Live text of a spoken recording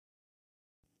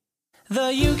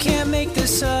The You Can't Make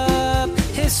This Up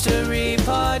History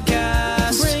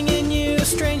Podcast, bringing you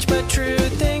strange but true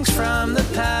things from the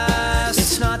past.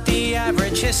 It's not the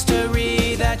average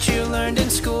history that you learned in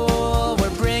school.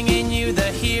 We're bringing you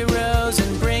the heroes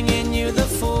and bringing you the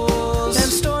fools,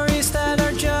 and stories that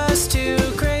are just too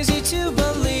crazy to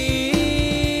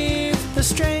believe. The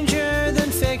stranger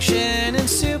than fiction and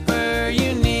super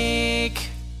unique.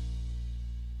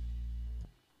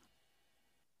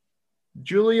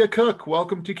 Julia Cook,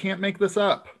 welcome to Can't Make This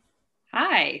Up.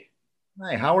 Hi.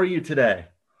 Hi, how are you today?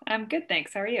 I'm good,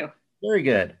 thanks. How are you? Very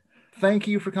good. Thank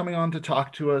you for coming on to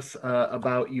talk to us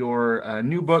about your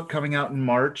new book coming out in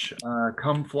March,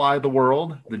 Come Fly the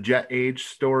World, the Jet Age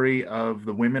Story of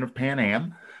the Women of Pan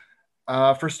Am.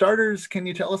 For starters, can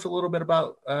you tell us a little bit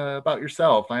about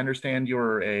yourself? I understand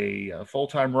you're a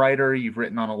full-time writer. You've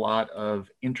written on a lot of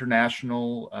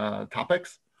international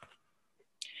topics.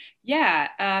 Yeah,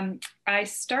 I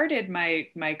started my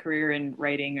career in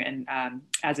writing and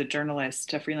as a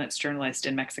journalist, a freelance journalist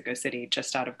in Mexico City,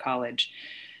 just out of college.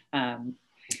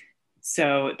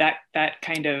 So that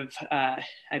kind of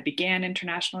I began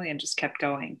internationally and just kept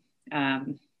going.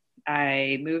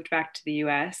 I moved back to the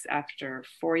U.S. after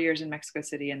 4 years in Mexico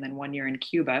City and then 1 year in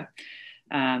Cuba.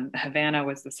 Havana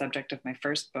was the subject of my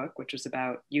first book, which was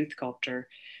about youth culture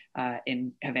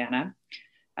in Havana.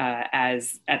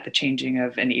 As at the changing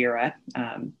of an era,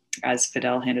 as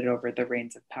Fidel handed over the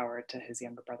reins of power to his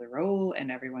younger brother Raul,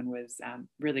 and everyone was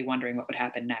really wondering what would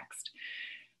happen next.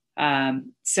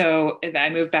 So I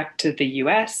moved back to the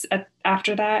US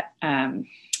after that,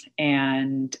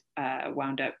 and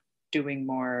wound up doing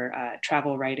more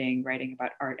travel writing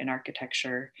about art and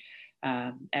architecture,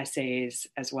 essays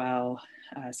as well,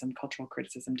 some cultural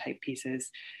criticism type pieces.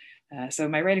 So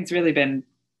my writing's really been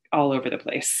all over the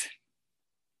place.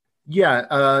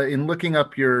 Yeah, in looking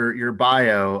up your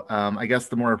bio, I guess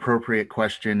the more appropriate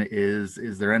question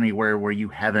is there anywhere where you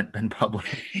haven't been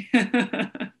published?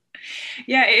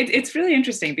 Yeah, it's really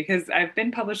interesting because I've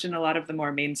been published in a lot of the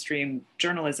more mainstream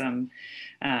journalism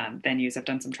venues. I've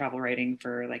done some travel writing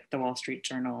for like the Wall Street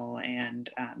Journal and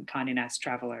Condé Nast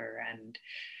Traveler and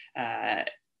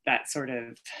that sort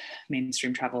of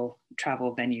mainstream travel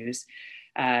venues.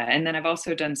 And then I've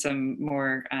also done some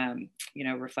more,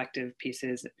 reflective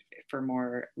pieces for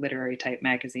more literary type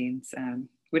magazines,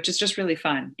 which is just really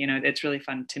fun. It's really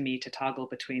fun to me to toggle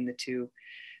between the two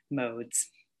modes.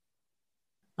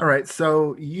 All right,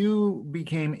 so you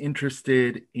became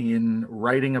interested in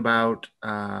writing about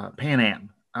Pan Am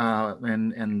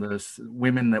and the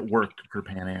women that worked for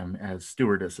Pan Am as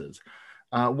stewardesses.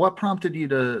 What prompted you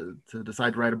to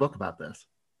decide to write a book about this?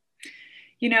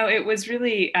 It was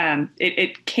really,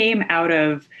 it came out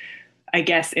of, I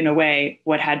guess, in a way,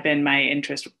 what had been my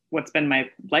interest, what's been my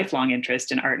lifelong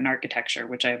interest in art and architecture,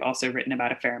 which I've also written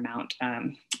about a fair amount.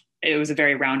 It was a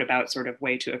very roundabout sort of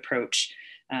way to approach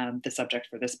the subject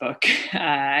for this book.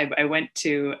 I went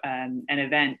to an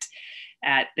event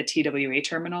at the TWA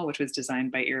terminal, which was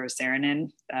designed by Eero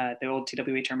Saarinen. The old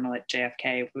TWA terminal at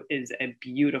JFK is a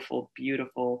beautiful,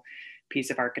 beautiful piece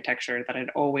of architecture that I'd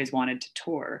always wanted to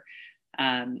tour.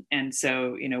 And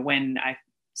so, when I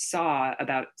saw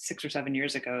about 6 or 7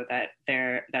 years ago that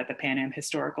the Pan Am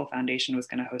Historical Foundation was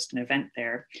going to host an event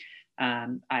there,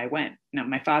 I went. Now,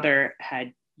 my father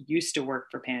had used to work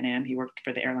for Pan Am. He worked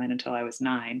for the airline until I was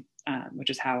 9, which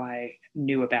is how I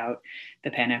knew about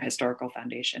the Pan Am Historical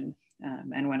Foundation.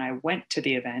 And when I went to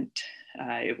the event,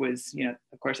 it was,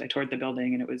 of course, I toured the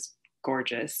building and it was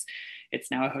gorgeous.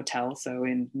 It's now a hotel, so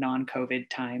in non-COVID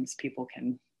times, people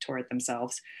can tour it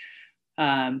themselves.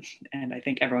 And I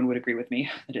think everyone would agree with me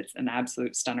that it's an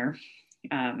absolute stunner.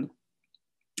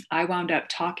 I wound up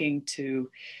talking to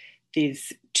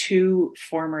these 2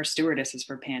 former stewardesses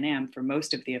for Pan Am for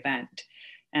most of the event.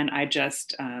 And I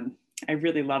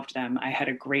really loved them. I had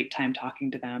a great time talking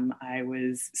to them. I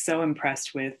was so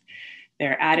impressed with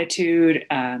their attitude,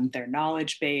 their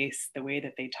knowledge base, the way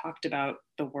that they talked about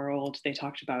the world. They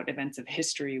talked about events of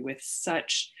history with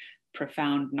such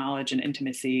profound knowledge and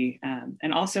intimacy,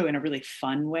 and also in a really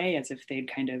fun way, as if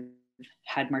they'd kind of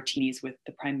had martinis with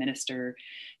the prime minister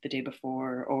the day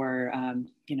before, or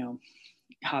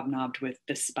hobnobbed with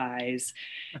the spies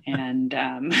and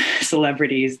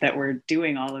celebrities that were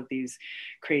doing all of these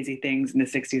crazy things in the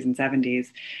 60s and 70s.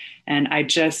 And I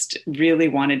just really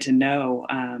wanted to know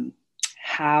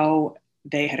how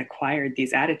they had acquired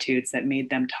these attitudes that made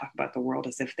them talk about the world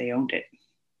as if they owned it.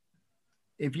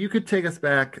 If you could take us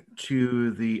back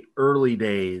to the early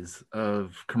days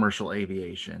of commercial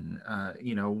aviation,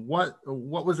 what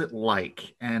was it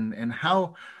like, and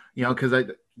how, because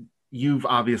you've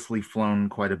obviously flown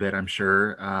quite a bit, I'm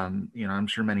sure. I'm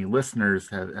sure many listeners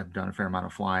have done a fair amount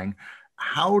of flying.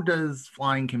 How does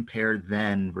flying compare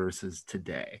then versus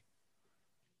today?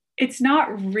 It's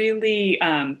not really,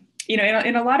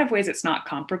 in a lot of ways, it's not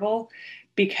comparable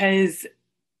because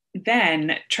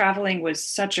then traveling was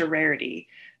such a rarity,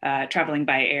 traveling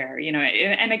by air,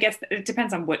 and I guess it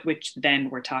depends on which then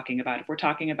we're talking about. If we're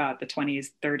talking about the 20s,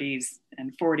 30s,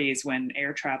 and 40s, when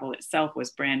air travel itself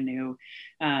was brand new,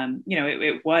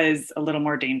 it was a little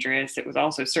more dangerous. It was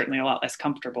also certainly a lot less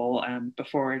comfortable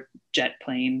before jet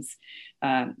planes,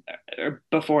 or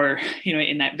before,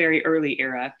 in that very early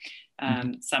era,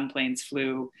 some planes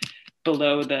flew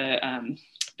below the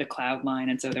cloud line,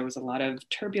 and so there was a lot of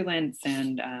turbulence,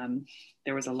 and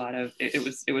there was a lot of it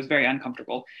was very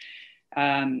uncomfortable.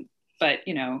 But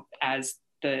as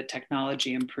the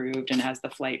technology improved and as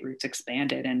the flight routes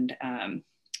expanded, and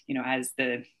as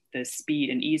the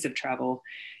speed and ease of travel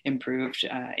improved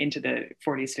into the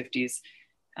 40s, 50s,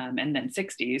 and then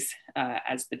 60s,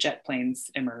 as the jet planes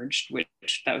emerged,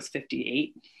 which that was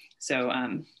 58. So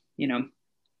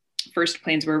first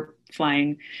planes were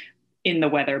flying in the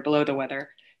weather, below the weather,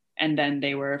 and then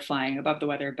they were flying above the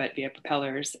weather, but via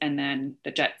propellers, and then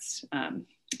the jets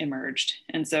emerged.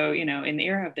 And so, in the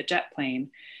era of the jet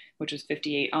plane, which was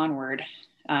 58 onward,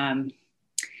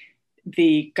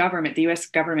 the US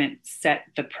government set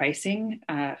the pricing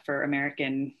for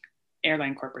American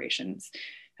airline corporations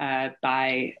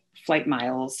by flight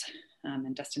miles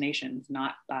and destinations,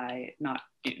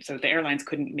 so the airlines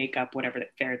couldn't make up whatever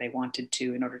fare they wanted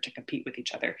to in order to compete with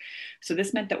each other. So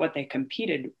this meant that what they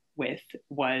competed with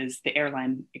was the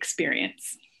airline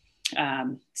experience.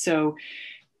 So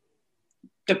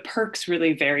the perks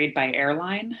really varied by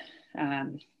airline.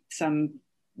 One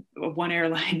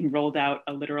airline rolled out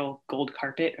a literal gold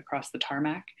carpet across the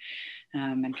tarmac,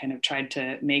 and kind of tried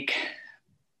to make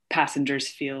passengers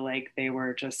feel like they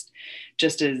were just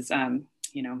as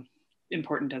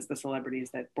important as the celebrities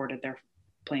that boarded their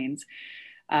planes.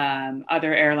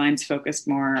 Other airlines focused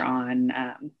more on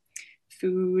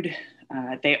food.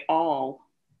 They all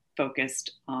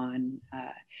focused on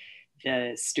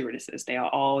the stewardesses. They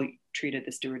all treated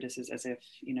the stewardesses as if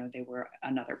they were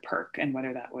another perk, and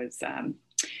whether that was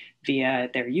via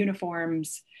their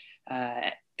uniforms.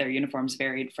 Their uniforms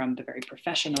varied from the very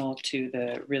professional to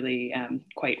the really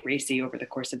quite racy over the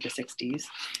course of the 60s.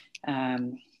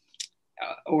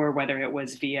 Or whether it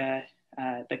was via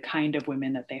the kind of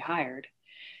women that they hired.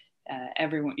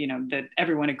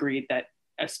 Everyone agreed that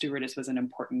a stewardess was an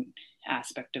important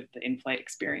aspect of the in-flight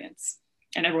experience.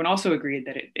 And everyone also agreed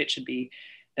that it should be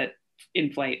that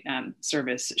in-flight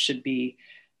service should be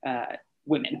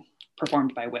women,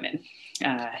 performed by women.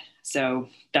 So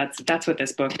that's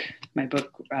what my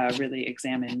book really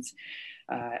examines,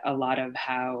 a lot of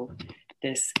how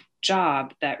this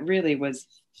job that really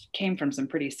came from some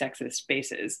pretty sexist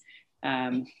spaces,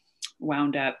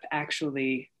 wound up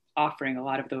actually offering a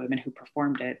lot of the women who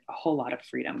performed it a whole lot of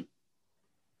freedom.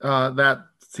 That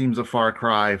seems a far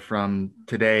cry from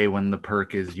today, when the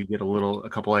perk is you get a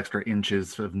couple extra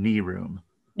inches of knee room.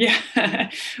 Yeah,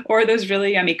 or those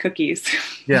really yummy cookies.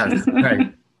 Yes,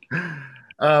 right.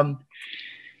 The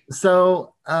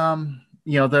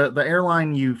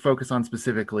airline you focus on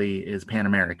specifically is Pan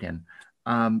American.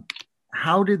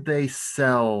 How did they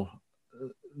sell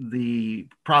the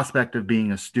prospect of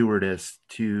being a stewardess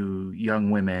to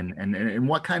young women, and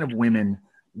what kind of women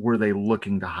were they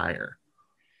looking to hire?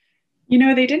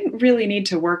 They didn't really need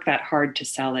to work that hard to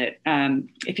sell it.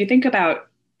 If you think about,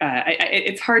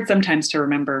 it's hard sometimes to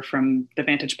remember from the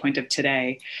vantage point of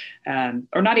today,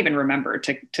 or not even remember,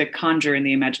 to conjure in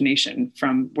the imagination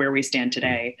from where we stand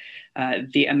today,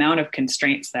 the amount of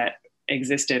constraints that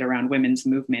existed around women's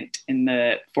movement in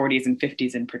the 40s and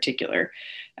 50s in particular.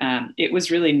 It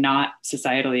was really not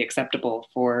societally acceptable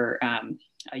for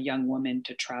a young woman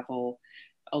to travel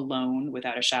alone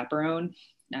without a chaperone,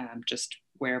 just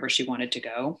wherever she wanted to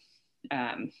go.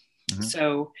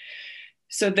 So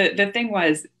the thing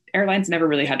was, airlines never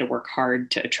really had to work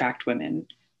hard to attract women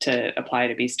to apply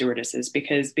to be stewardesses,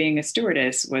 because being a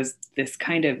stewardess was this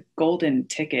kind of golden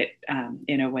ticket,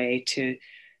 in a way, to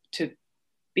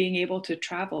being able to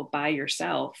travel by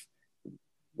yourself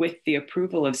with the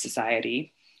approval of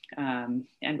society, and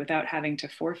without having to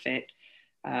forfeit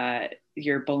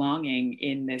your belonging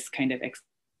in this kind of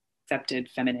accepted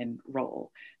feminine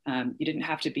role. You didn't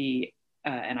have to be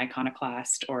an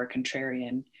iconoclast or a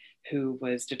contrarian who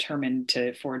was determined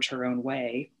to forge her own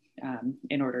way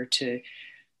in order to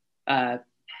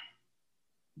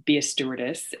be a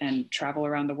stewardess and travel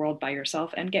around the world by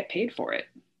yourself and get paid for it.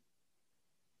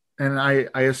 And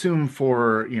I assume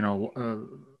for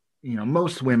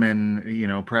most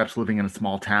women, perhaps living in a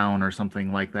small town or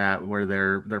something like that, where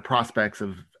their prospects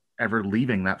of ever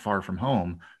leaving that far from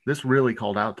home, this really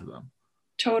called out to them.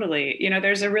 Totally.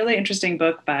 There's a really interesting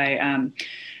book by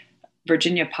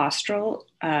Virginia Postrel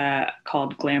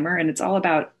called Glamour, and it's all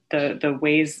about the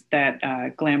ways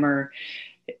that glamour,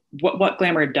 what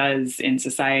glamour does in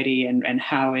society, and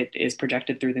how it is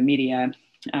projected through the media.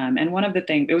 And one of the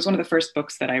things, it was one of the first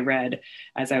books that I read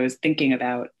as I was thinking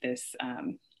about this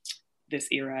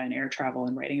era and air travel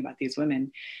and writing about these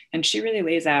women. And she really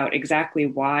lays out exactly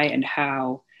why and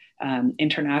how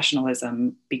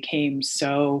internationalism became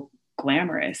so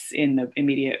glamorous in the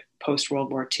immediate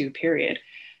post-World War II period.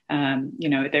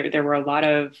 There were a lot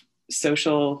of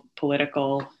social,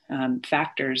 political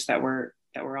factors that were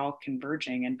all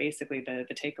converging. And basically the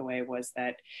takeaway was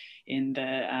that in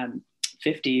the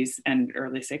 50s and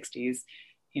early 60s,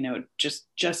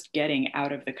 just getting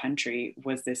out of the country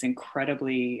was this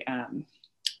incredibly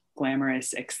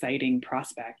glamorous, exciting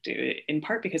prospect, in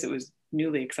part because it was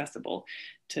newly accessible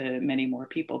to many more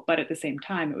people. But at the same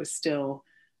time, it was still,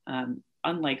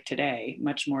 unlike today,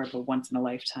 much more of a once in a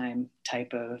lifetime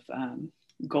type of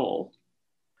goal.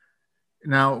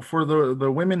 Now, for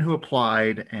the women who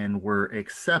applied and were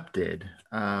accepted,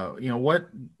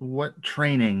 what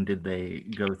training did they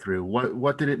go through?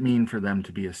 What did it mean for them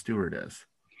to be a stewardess?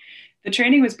 The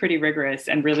training was pretty rigorous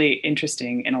and really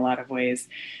interesting in a lot of ways,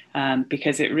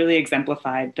 because it really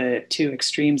exemplified the two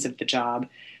extremes of the job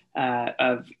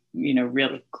of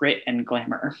real grit and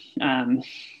glamour. On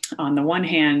the one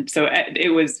hand, so it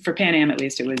was, for Pan Am at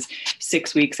least, it was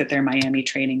 6 weeks at their Miami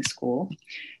training school.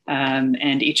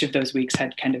 And each of those weeks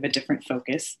had kind of a different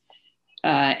focus.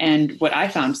 And what I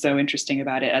found so interesting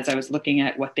about it, as I was looking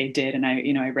at what they did, and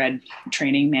I read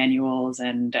training manuals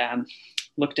and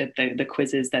looked at the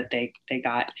quizzes that they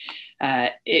got,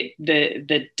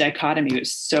 the dichotomy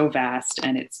was so vast,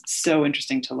 and it's so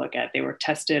interesting to look at. They were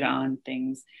tested on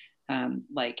things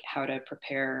like how to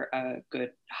prepare a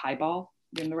good highball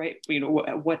in the right,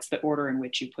 what's the order in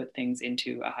which you put things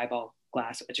into a highball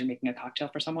glass as you're making a cocktail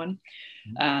for someone.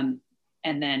 Mm-hmm.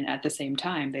 And then at the same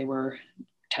time, they were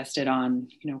tested on,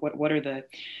 what are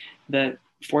the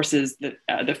forces,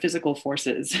 the physical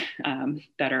forces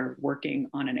that are working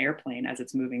on an airplane as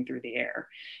it's moving through the air,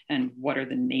 and what are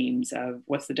the names of,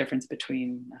 what's the difference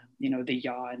between the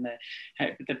yaw and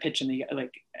the pitch and the,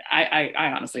 like, I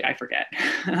honestly, I forget,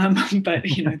 but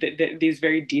these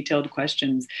very detailed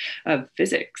questions of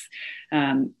physics.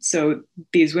 So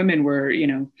these women were,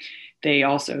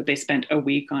 they spent a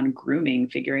week on grooming,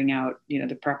 figuring out,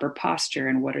 the proper posture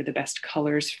and what are the best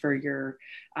colors for your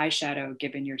eyeshadow,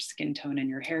 given your skin tone and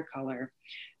your hair color.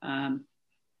 And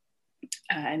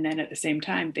then at the same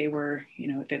time, they were,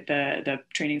 the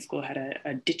training school had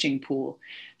a ditching pool.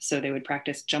 So they would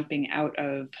practice jumping out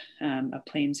of a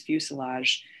plane's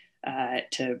fuselage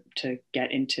to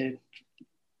get into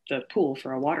the pool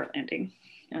for a water landing.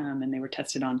 And they were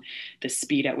tested on the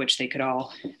speed at which they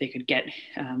could get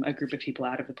a group of people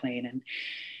out of the plane. And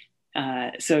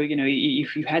so,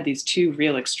 you had these two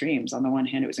real extremes. On the one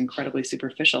hand, it was incredibly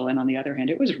superficial, and on the other hand,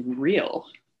 it was real.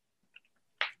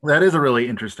 That is a really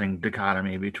interesting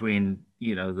dichotomy between,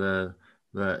 the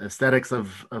aesthetics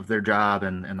of their job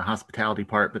and the hospitality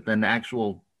part, but then the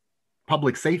actual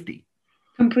public safety.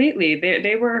 Completely.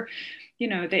 They were,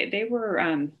 they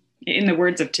were, in the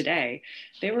words of today,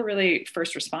 they were really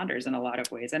first responders in a lot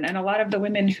of ways. And a lot of the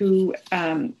women who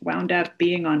wound up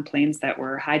being on planes that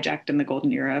were hijacked in the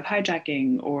golden era of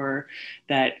hijacking, or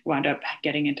that wound up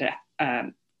getting into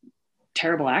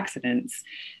terrible accidents,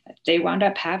 they wound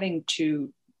up having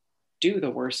to do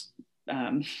the worst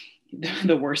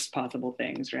possible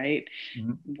things, right?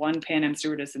 Mm-hmm. One Pan Am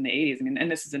stewardess in the 80s,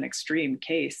 and this is an extreme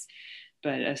case,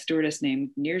 but a stewardess named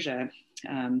Nirja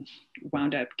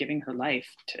wound up giving her life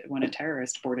when a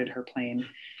terrorist boarded her plane,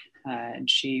 and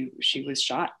she was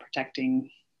shot protecting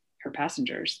her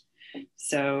passengers.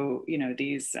 So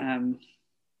these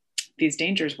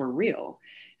dangers were real,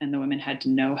 and the women had to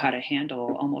know how to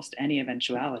handle almost any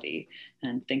eventuality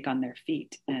and think on their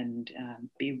feet and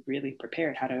be really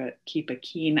prepared, how to keep a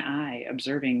keen eye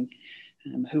observing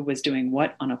who was doing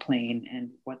what on a plane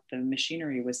and what the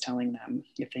machinery was telling them,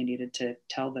 if they needed to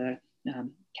tell the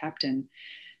captain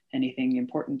anything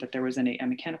important, that there was a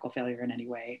mechanical failure in any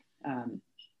way.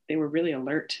 They were really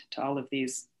alert to all of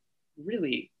these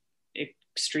really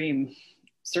extreme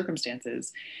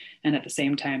circumstances. And at the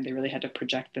same time, they really had to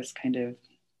project this kind of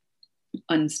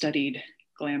unstudied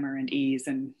glamour and ease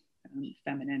and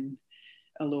feminine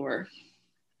allure.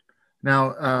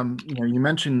 Now, you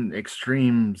mentioned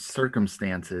extreme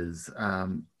circumstances.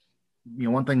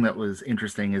 one thing that was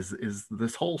interesting is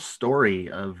this whole story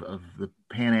of the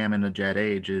Pan Am and the jet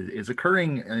age is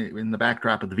occurring in the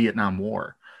backdrop of the Vietnam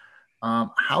War.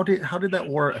 How did that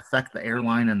war affect the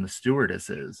airline and the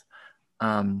stewardesses?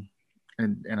 Um,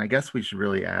 and I guess we should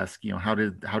really ask, how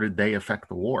did they affect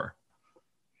the war?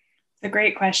 It's a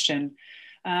great question.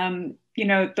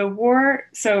 The war.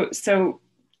 So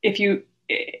if you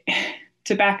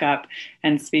to back up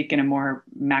and speak in a more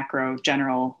macro,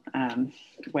 general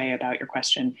way about your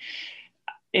question,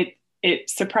 it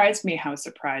surprised me how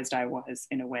surprised I was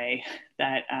in a way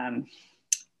that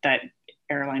that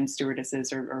airline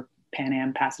stewardesses or Pan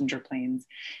Am passenger planes.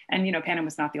 And, Pan Am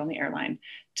was not the only airline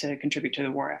to contribute to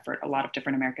the war effort. A lot of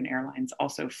different American airlines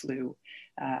also flew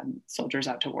soldiers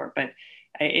out to war. But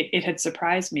it had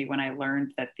surprised me when I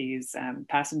learned that these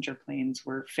passenger planes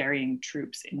were ferrying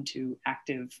troops into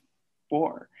active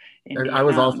war in Vietnam. I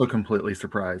was also completely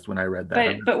surprised when I read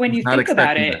that. But when you think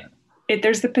about it,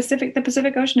 there's the Pacific. The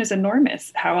Pacific Ocean is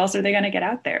enormous. How else are they going to get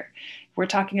out there? We're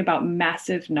talking about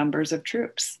massive numbers of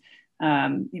troops.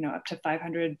 Up to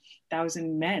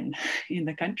 500,000 men in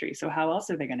the country. So how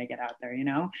else are they going to get out there?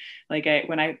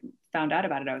 When I found out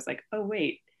about it, I was like, oh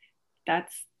wait,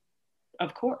 that's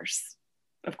of course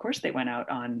they went out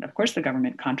on. Of course, the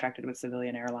government contracted with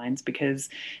civilian airlines because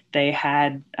they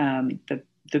had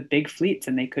the big fleets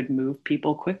and they could move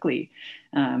people quickly,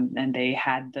 and they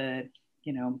had the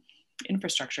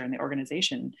infrastructure and the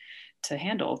organization to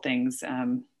handle things,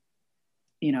 in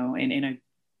a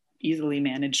easily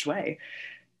managed way.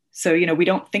 So, we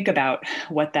don't think about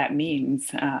what that means.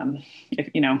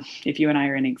 If you and I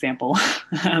are an example,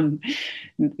 I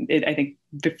think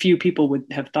the few people would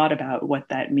have thought about what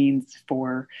that means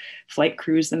for flight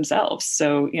crews themselves.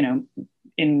 So,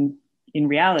 in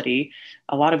reality,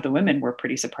 a lot of the women were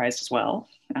pretty surprised as well.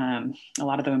 A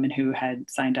lot of the women who had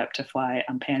signed up to fly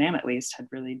on Pan Am, at least, had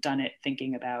really done it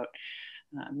thinking about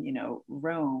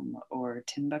Rome or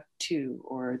Timbuktu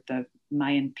or the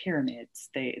Mayan pyramids.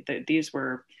 These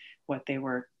were what they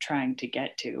were trying to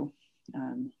get to.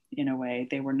 In a way,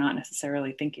 they were not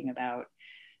necessarily thinking about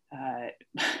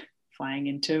flying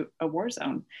into a war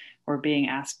zone or being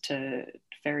asked to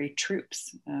ferry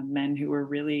troops, men who were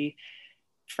really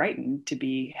frightened to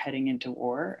be heading into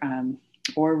war,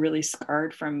 or really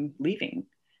scarred from leaving.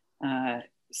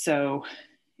 So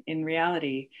in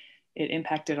reality, it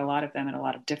impacted a lot of them in a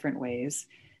lot of different ways,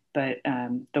 but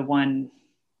the one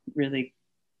really,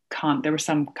 there were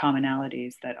some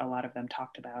commonalities that a lot of them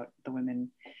talked about. The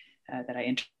women that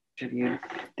I interviewed,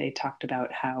 they talked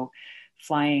about how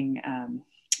flying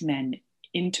men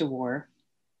into war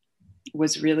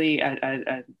was really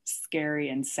a scary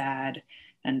and sad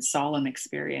and solemn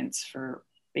experience for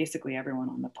basically everyone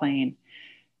on the plane.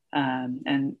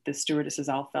 And the stewardesses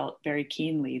all felt very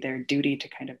keenly their duty to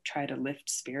kind of try to lift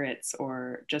spirits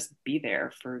or just be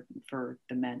there for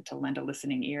the men, to lend a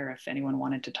listening ear if anyone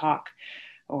wanted to talk,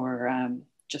 or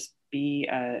just be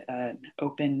an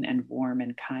open and warm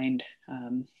and kind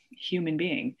human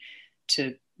being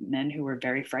to men who were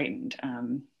very frightened,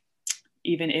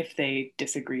 even if they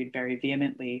disagreed very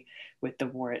vehemently with the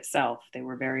war itself. They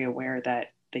were very aware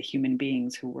that the human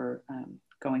beings who were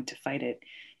going to fight it,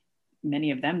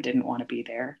 many of them didn't want to be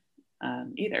there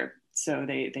either. So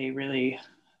they really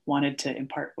wanted to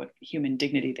impart what human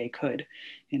dignity they could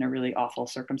in a really awful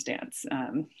circumstance.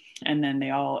 And then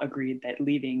they all agreed that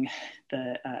leaving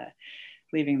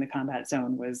the combat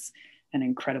zone was an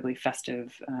incredibly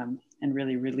festive and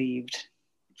really relieved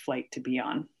flight to be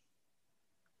on.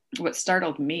 What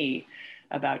startled me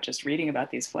about just reading about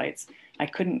these flights, I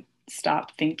couldn't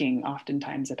stop thinking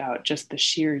oftentimes about just the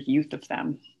sheer youth of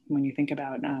them. When you think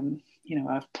about,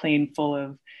 a plane full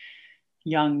of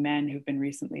young men who've been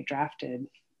recently drafted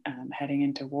heading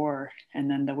into war, and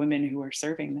then the women who are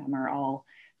serving them are all,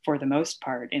 for the most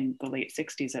part, in the late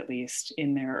 60s at least,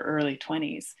 in their early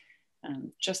 20s.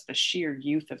 Just the sheer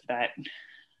youth of that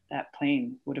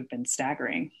plane would have been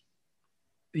staggering.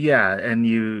 Yeah, and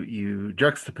you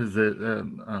juxtapose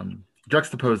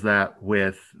that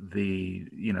with the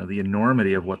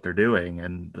enormity of what they're doing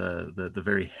and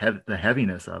the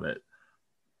heaviness of it.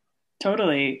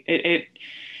 Totally. It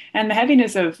and the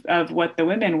heaviness of what the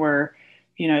women were,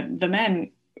 the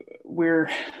men, we're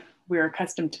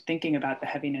accustomed to thinking about the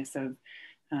heaviness of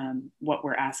what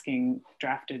we're asking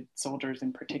drafted soldiers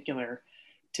in particular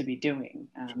to be doing.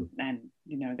 And,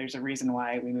 there's a reason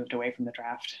why we moved away from the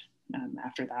draft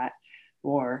after that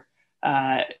war.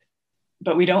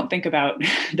 But we don't think about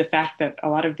the fact that a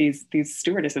lot of these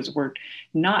stewardesses were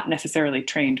not necessarily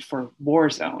trained for war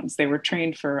zones. They were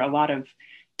trained for a lot of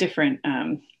different,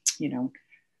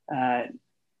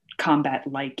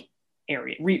 combat-like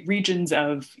regions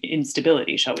of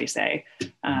instability, shall we say.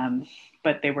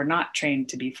 But they were not trained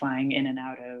to be flying in and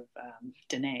out of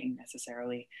Da Nang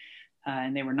necessarily.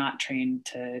 And they were not trained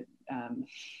to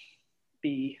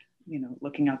be,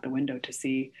 looking out the window to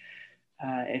see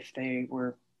if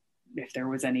there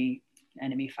was any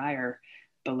enemy fire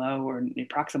below or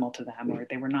proximal to them, or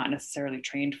they were not necessarily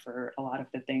trained for a lot of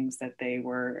the things that they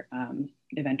were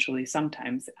eventually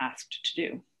sometimes asked to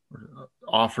do.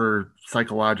 Offer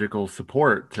psychological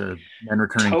support to men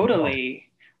returning. Totally.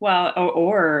 Well,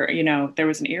 or there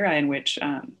was an era in which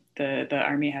the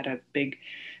Army had a big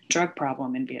drug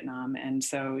problem in Vietnam. And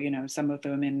so, some of the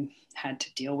women had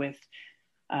to deal with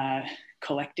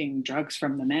collecting drugs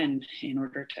from the men in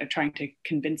order to trying to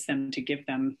convince them to give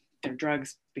them their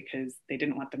drugs, because they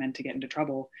didn't want the men to get into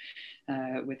trouble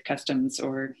with customs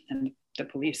and the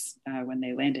police when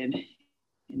they landed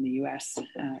in the US.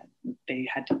 They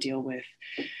had to deal with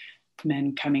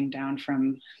men coming down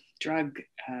from drug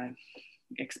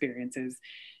experiences.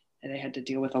 They had to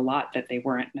deal with a lot that they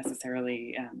weren't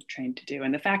necessarily trained to do.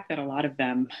 And the fact that a lot of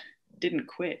them didn't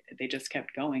quit, they just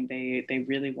kept going. They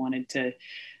really wanted to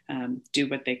do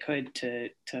what they could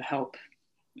to help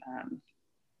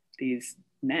these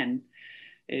men.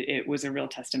 It was a real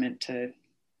testament to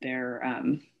their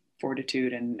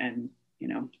fortitude and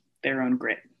their own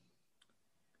grit.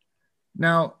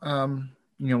 Now,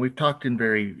 we've talked in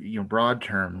very broad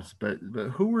terms, but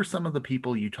who were some of the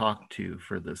people you talked to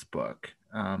for this book?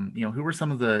 Who were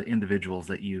some of the individuals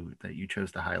that you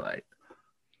chose to highlight?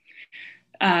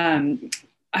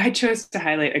 I chose to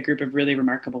highlight a group of really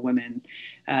remarkable women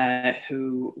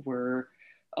who were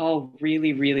all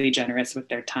really, really generous with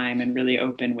their time and really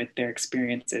open with their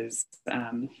experiences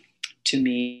to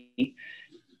me.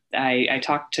 I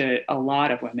talked to a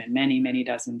lot of women, many, many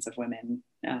dozens of women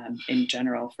in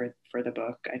general for the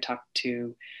book. I talked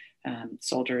to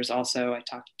soldiers also. I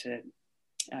talked to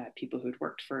people who'd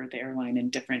worked for the airline in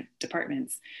different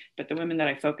departments. But the women that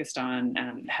I focused on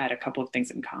had a couple of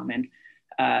things in common.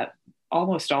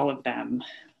 Almost all of them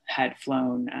had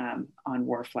flown on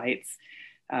war flights.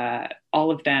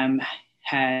 All of them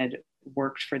had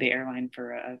worked for the airline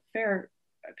for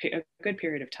a good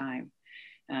period of time.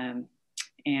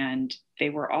 And they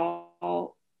were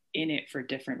all in it for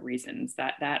different reasons.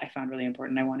 That I found really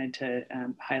important. I wanted to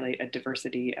highlight a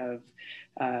diversity of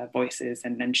voices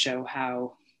and then show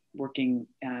how working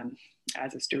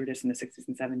as a stewardess in the 60s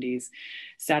and 70s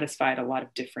satisfied a lot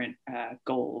of different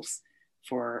goals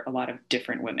for a lot of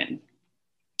different women.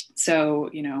 So,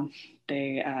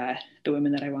 the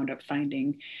women that I wound up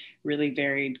finding really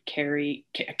varied.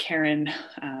 Karen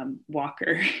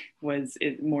Walker was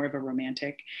more of a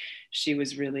romantic. She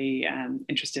was really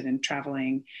interested in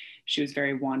traveling. She was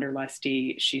very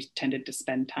wanderlusty. She tended to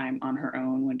spend time on her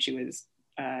own when she was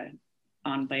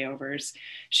on layovers.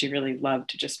 She really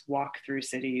loved to just walk through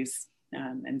cities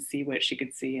and see what she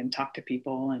could see and talk to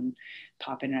people and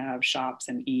pop in and out of shops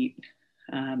and eat.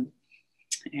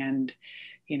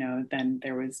 Then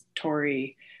there was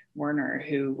Tori Werner,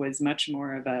 who was much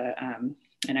more of an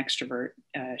extrovert.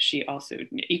 She also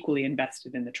equally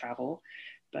invested in the travel,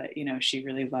 but she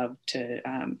really loved to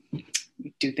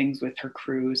do things with her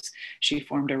crews. She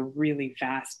formed a really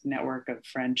vast network of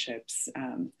friendships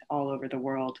all over the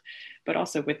world, but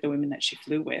also with the women that she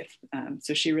flew with.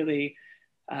 So she really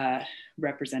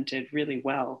represented really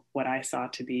well what I saw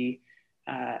to be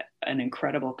an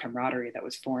incredible camaraderie that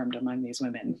was formed among these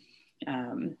women.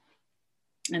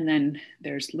 And then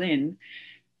there's Lynn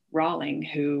Rawling,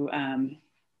 who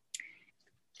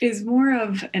is more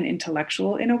of an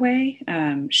intellectual in a way.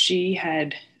 She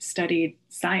had studied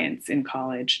science in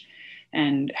college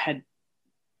and had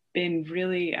been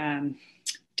really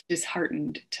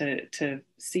disheartened to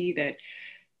see that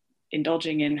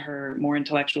indulging in her more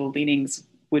intellectual leanings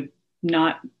would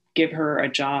not give her a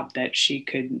job that she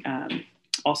could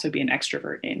also be an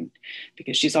extrovert in,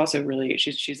 because she's also really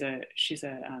she's a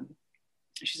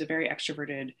very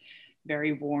extroverted,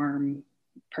 very warm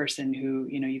person who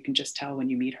you can just tell when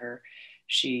you meet her.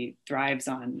 She thrives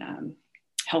on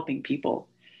helping people.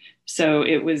 So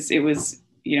it was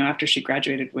after she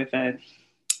graduated with a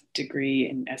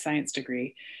science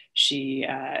degree, she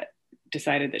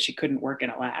decided that she couldn't work in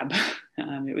a lab.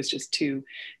 It was just too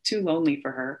lonely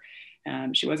for her.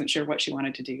 She wasn't sure what she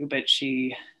wanted to do, but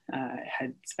she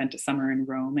had spent a summer in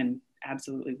Rome and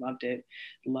absolutely loved it,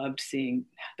 loved seeing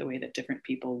the way that different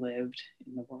people lived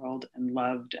in the world, and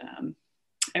loved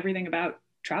everything about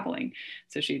traveling.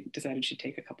 So she decided she'd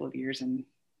take a couple of years and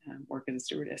work as a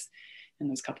stewardess. And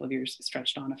those couple of years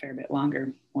stretched on a fair bit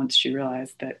longer once she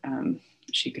realized that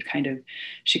she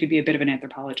could be a bit of an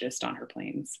anthropologist on her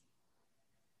planes.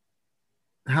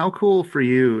 How cool for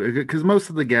you, because most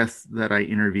of the guests that I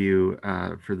interview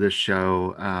for this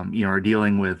show, are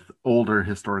dealing with older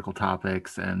historical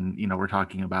topics, and we're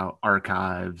talking about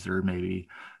archives or maybe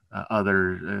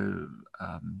other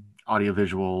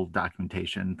audiovisual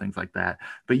documentation, things like that.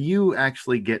 But you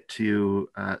actually get to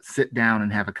sit down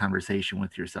and have a conversation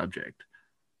with your subject.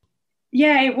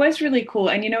 Yeah, it was really cool.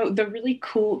 And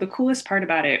the coolest part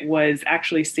about it was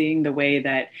actually seeing the way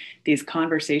that these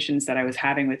conversations that I was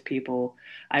having with people,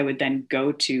 I would then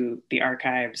go to the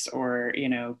archives or,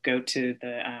 go to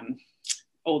the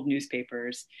old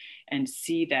newspapers and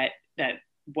see that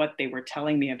what they were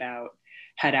telling me about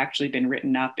had actually been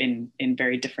written up in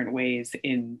very different ways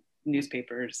in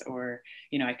newspapers. Or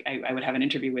I would have an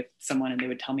interview with someone and they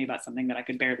would tell me about something that I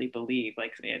could barely believe,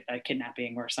 like a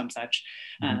kidnapping or some such.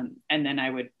 Mhm. And then I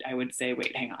would say,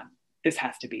 wait, hang on, this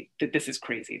has to be, this is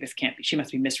crazy, this can't be, she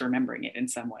must be misremembering it in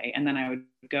some way. And then I would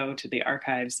go to the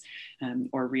archives,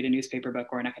 or read a newspaper book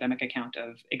or an academic account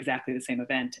of exactly the same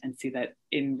event and see that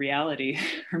in reality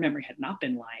her memory had not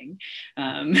been lying.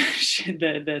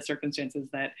 The circumstances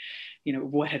that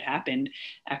what had happened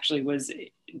actually was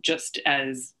just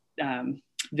as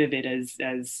vivid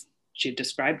as she had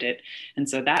described it. And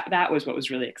so that was what was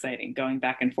really exciting, going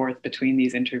back and forth between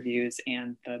these interviews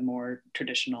and the more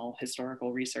traditional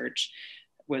historical research.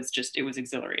 It was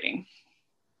exhilarating.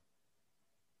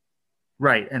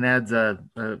 Right, and adds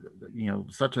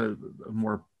such a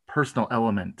more personal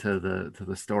element to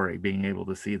the story, being able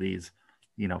to see these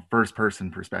first person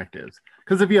perspectives.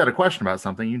 Because if you had a question about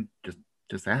something, you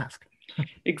just ask.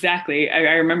 Exactly. I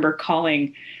remember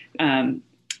calling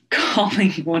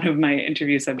one of my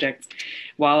interview subjects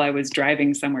while I was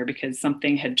driving somewhere because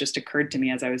something had just occurred to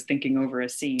me as I was thinking over a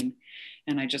scene.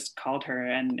 And I just called her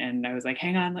and I was like,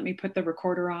 hang on, let me put the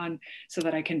recorder on so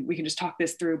that we can just talk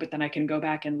this through, but then I can go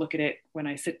back and look at it when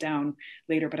I sit down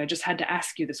later. But I just had to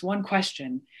ask you this one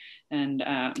question. And,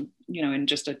 in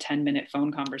just a 10-minute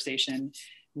phone conversation,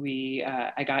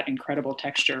 I got incredible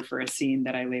texture for a scene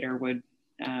that I later would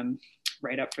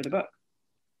write up for the book.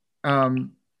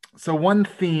 So one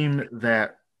theme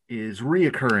that is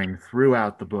reoccurring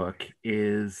throughout the book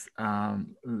is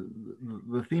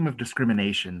the theme of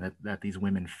discrimination that these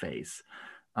women face.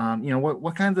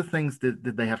 What kinds of things did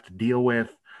they have to deal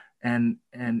with? And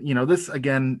this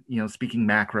again, speaking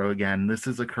macro again, this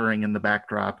is occurring in the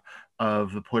backdrop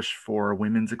of the push for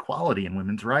women's equality and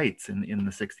women's rights in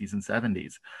the 60s and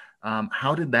 70s.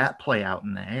 How did that play out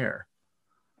in the air?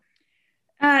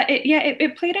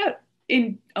 It played out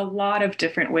in a lot of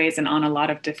different ways and on a lot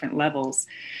of different levels.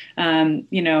 Lynn,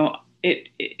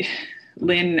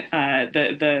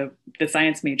 the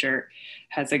science major,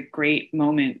 has a great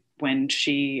moment when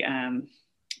she's on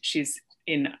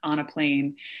a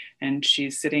plane and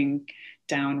she's sitting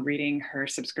down reading her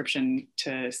subscription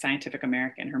to Scientific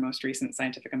American, her most recent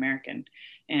Scientific American.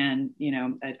 And,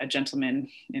 a gentleman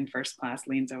in first class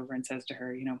leans over and says to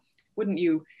her,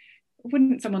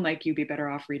 wouldn't someone like you be better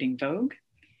off reading Vogue?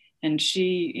 And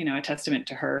she, a testament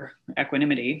to her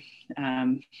equanimity,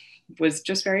 was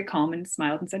just very calm and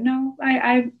smiled and said, no,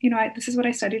 this is what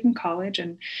I studied in college,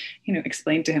 and,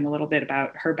 explained to him a little bit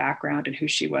about her background and who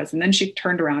she was. And then she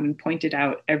turned around and pointed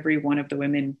out every one of the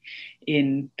women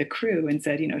in the crew and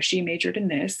said, she majored in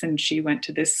this and she went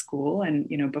to this school. And,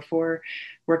 before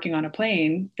working on a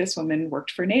plane, this woman worked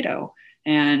for NATO.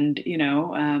 And,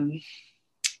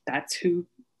 that's who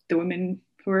the women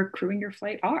who are crewing your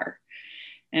flight are.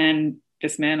 And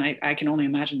this man, I can only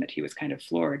imagine that he was kind of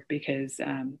floored because,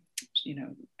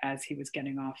 as he was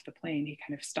getting off the plane, he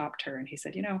kind of stopped her and he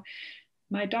said,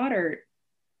 my daughter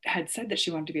had said that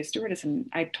she wanted to be a stewardess, and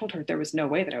I told her there was no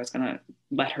way that I was going to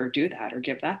let her do that or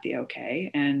give that the okay.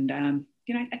 And,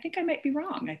 I think I might be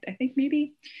wrong. I think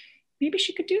maybe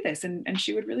she could do this and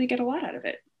she would really get a lot out of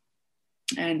it.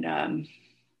 And,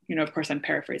 of course, I'm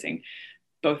paraphrasing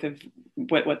both of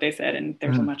what they said, and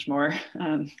there's a much more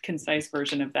concise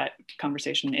version of that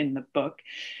conversation in the book.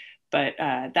 But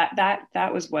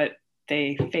that was what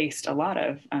they faced a lot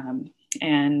of,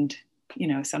 and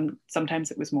sometimes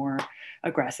it was more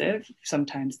aggressive.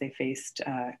 Sometimes they faced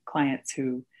clients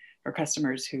or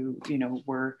customers who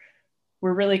were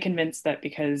really convinced that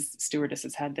because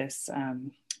stewardesses had this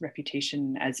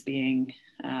reputation as being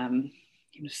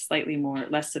slightly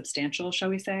less substantial, shall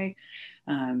we say.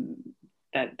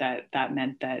 That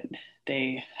meant that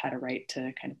they had a right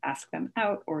to kind of ask them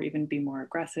out or even be more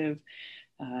aggressive,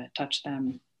 touch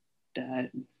them,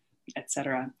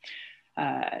 etc.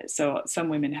 So some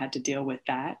women had to deal with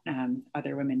that.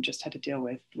 Other women just had to deal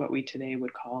with what we today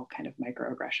would call kind of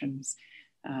microaggressions.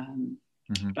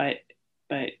 But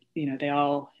but they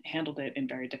all handled it in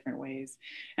very different ways.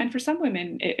 And for some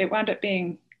women, it wound up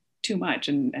being too much,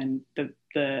 and the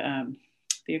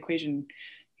equation,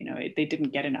 they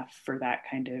didn't get enough for that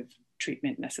kind of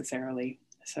treatment necessarily.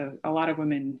 So a lot of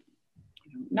women,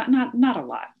 not a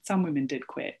lot, some women did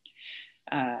quit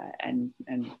and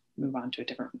move on to a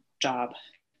different job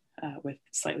with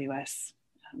slightly less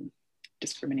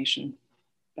discrimination.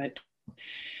 But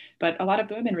a lot of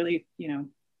the women really,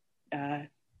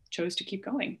 chose to keep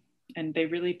going, and they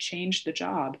really changed the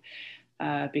job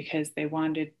because they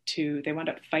wound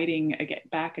up fighting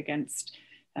back against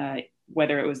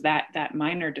whether it was that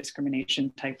minor discrimination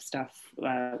type stuff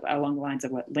along the lines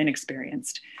of what Lynn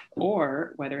experienced,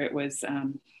 or whether it was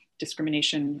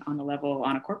discrimination on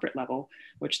a corporate level,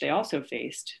 which they also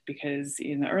faced, because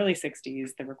in the early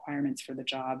 60s, the requirements for the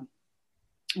job,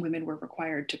 women were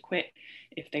required to quit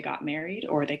if they got married,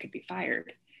 or they could be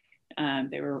fired.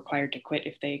 They were required to quit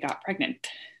if they got pregnant.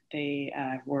 They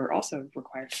were also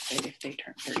required to quit if they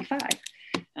turned 35,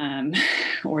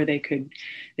 or they could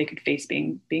face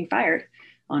being fired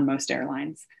on most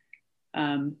airlines.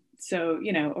 So,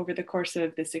 over the course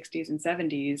of the 60s and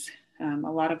 70s,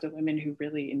 a lot of the women who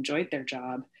really enjoyed their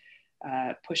job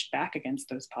pushed back against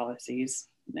those policies,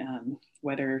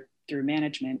 whether through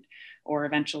management or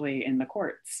eventually in the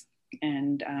courts.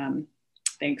 And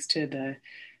thanks to the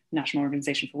National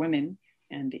Organization for Women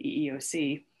and the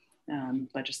EEOC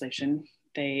legislation,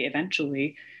 they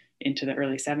eventually, into the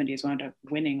early 70s, wound up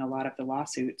winning a lot of the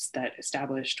lawsuits that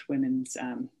established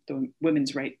the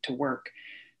women's right to work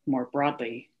more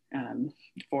broadly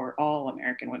for all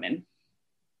American women.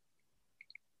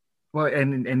 Well,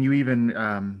 and you even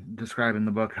describe in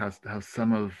the book how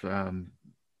some of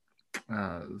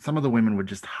the women would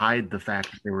just hide the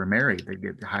fact that they were married. They'd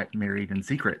get married in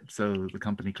secret, so the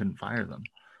company couldn't fire them.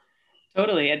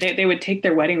 Totally. They would take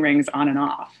their wedding rings on and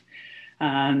off.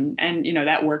 And,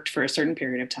 that worked for a certain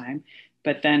period of time.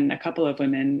 But then a couple of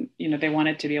women, they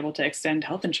wanted to be able to extend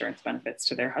health insurance benefits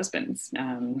to their husbands.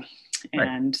 And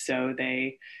right. So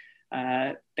they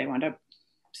wound up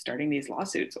starting these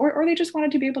lawsuits, or they just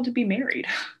wanted to be able to be married.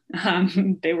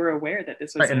 They were aware that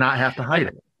this was and not have to hide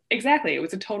it. Exactly. It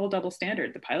was a total double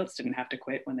standard. The pilots didn't have to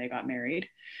quit when they got married.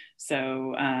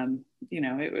 So,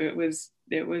 it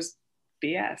was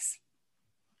BS.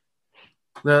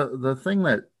 The thing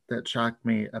that shocked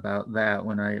me about that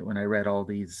when I read all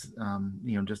these,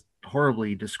 just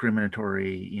horribly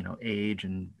discriminatory, age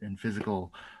and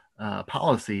physical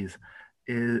policies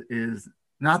is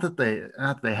not that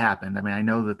they happened. I mean, I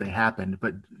know that they happened,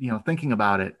 but, thinking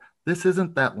about it, this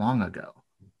isn't that long ago.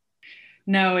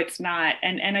 No, it's not.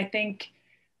 And I think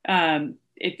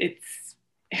it's,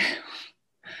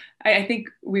 I think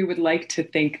we would like to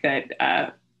think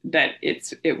that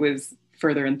it was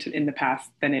further in the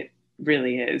past than it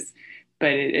really is,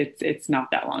 but it's not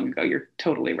that long ago. You're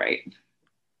totally right.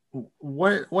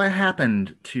 What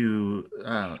happened to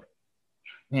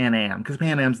Pan Am? Because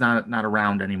Pan Am's not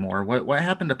around anymore. What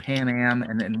happened to Pan Am,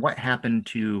 and what happened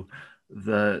to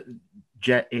the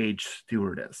jet age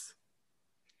stewardess?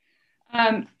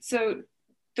 So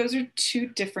those are two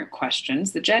different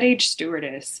questions. The jet age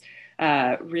stewardess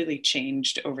really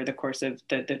changed over the course of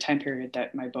the time period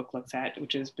that my book looks at,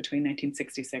 which is between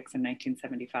 1966 and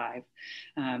 1975.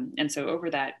 And so over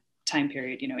that time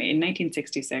period, in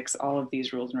 1966, all of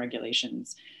these rules and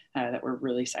regulations that were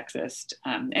really sexist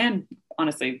and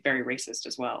honestly very racist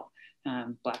as well.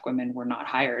 Black women were not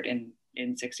hired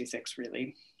in 66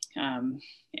 really.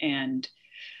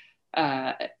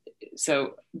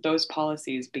 So those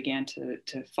policies began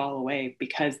to fall away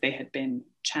because they had been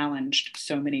challenged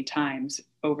so many times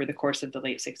over the course of the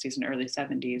late 60s and early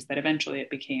 70s that eventually it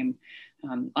became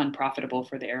unprofitable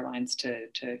for the airlines to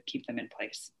keep them in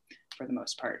place for the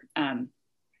most part.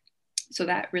 So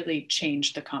that really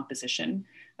changed the composition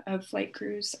of flight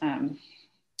crews.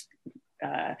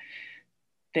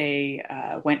 They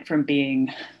went from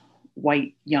being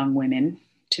white young women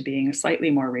to being slightly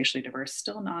more racially diverse,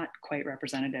 still not quite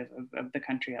representative of the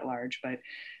country at large, but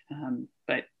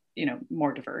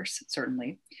more diverse,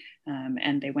 certainly.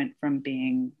 And they went from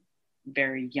being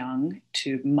very young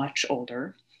to much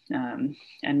older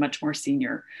and much more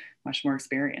senior, much more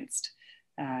experienced.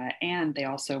 And they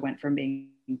also went from being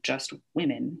just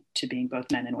women to being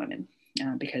both men and women.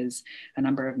 Because a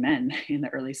number of men in the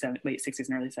late 60s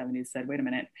and early 70s said, wait a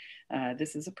minute,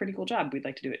 this is a pretty cool job. We'd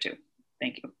like to do it too.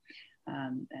 Thank you.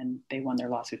 And they won their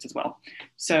lawsuits as well.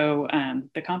 So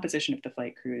the composition of the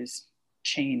flight crews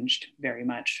changed very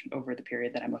much over the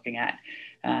period that I'm looking at,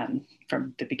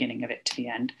 from the beginning of it to the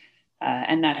end.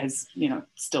 And that has,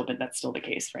 that's still the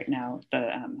case right now.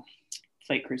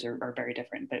 flight crews are very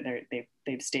different, but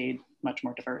they've stayed much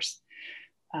more diverse.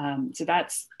 So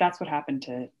that's what happened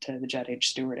to the jet age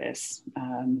stewardess.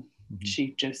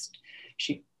 She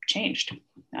changed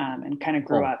and kind of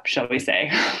grew up, shall we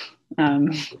say.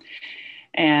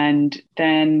 And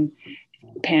then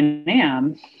Pan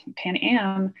Am,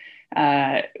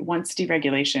 once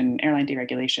airline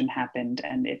deregulation happened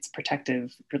and its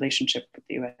protective relationship with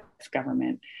the US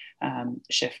government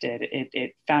shifted,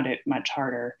 it found it much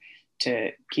harder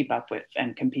to keep up with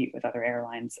and compete with other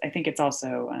airlines. I think it's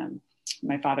also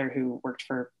my father, who worked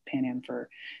for Pan Am for,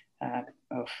 I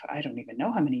don't even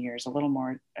know how many years, a little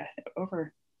more,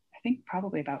 over, I think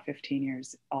probably about 15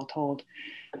 years all told,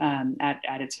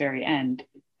 at its very end,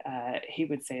 he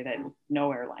would say that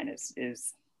no airline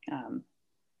is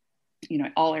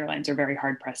all airlines are very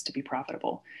hard pressed to be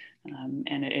profitable.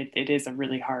 And it is a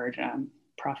really hard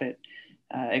profit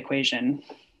equation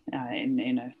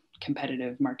in a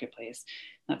competitive marketplace.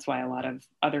 That's why a lot of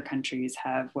other countries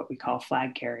have what we call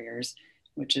flag carriers,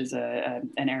 which is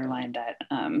an airline that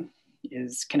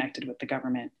is connected with the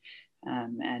government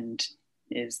and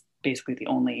is basically the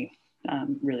only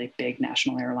really big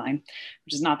national airline,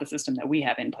 which is not the system that we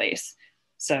have in place.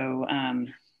 So,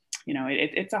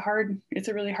 it's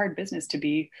a really hard business to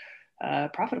be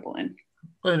profitable in.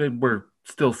 But we're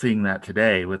still seeing that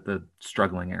today with the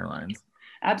struggling airlines.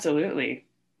 Absolutely.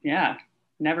 Yeah.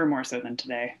 Never more so than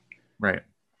today. Right.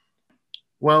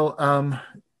 Well,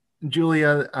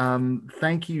 Julia,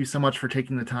 thank you so much for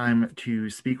taking the time to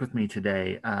speak with me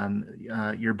today.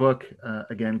 Your book,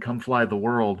 again, Come Fly the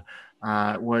World,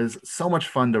 was so much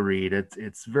fun to read.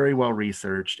 It's very well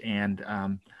researched, and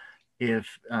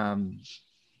if I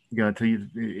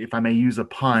may use a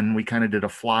pun, we kind of did a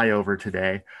flyover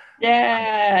today.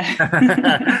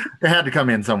 Yeah. They had to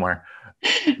come in somewhere.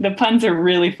 The puns are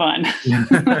really fun.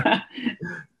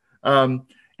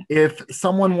 If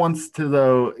someone wants to,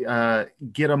 though,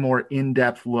 get a more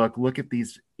in-depth look at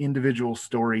these individual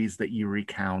stories that you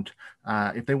recount,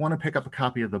 if they want to pick up a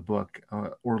copy of the book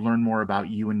or learn more about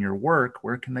you and your work,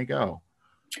 where can they go?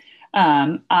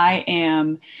 I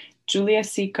am Julia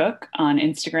C. Cook on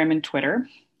Instagram and Twitter,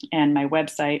 and my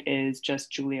website is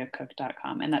just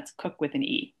juliacook.com, and that's Cook with an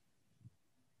E.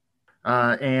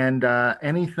 And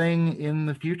anything in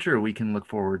the future we can look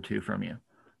forward to from you?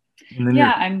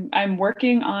 I'm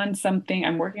working on something.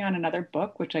 I'm working on another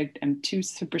book, which I am too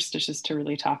superstitious to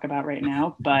really talk about right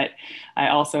now. But I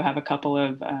also have a couple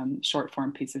of short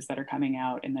form pieces that are coming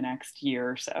out in the next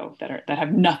year or so that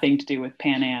have nothing to do with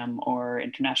Pan Am or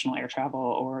international air travel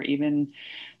or even,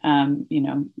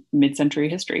 mid-century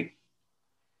history.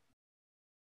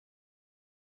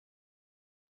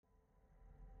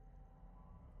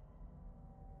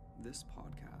 This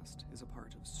podcast is a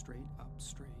part of Straight Up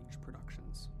Strange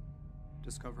Productions.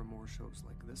 Discover more shows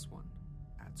like this one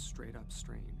at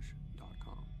straightupstrange.com.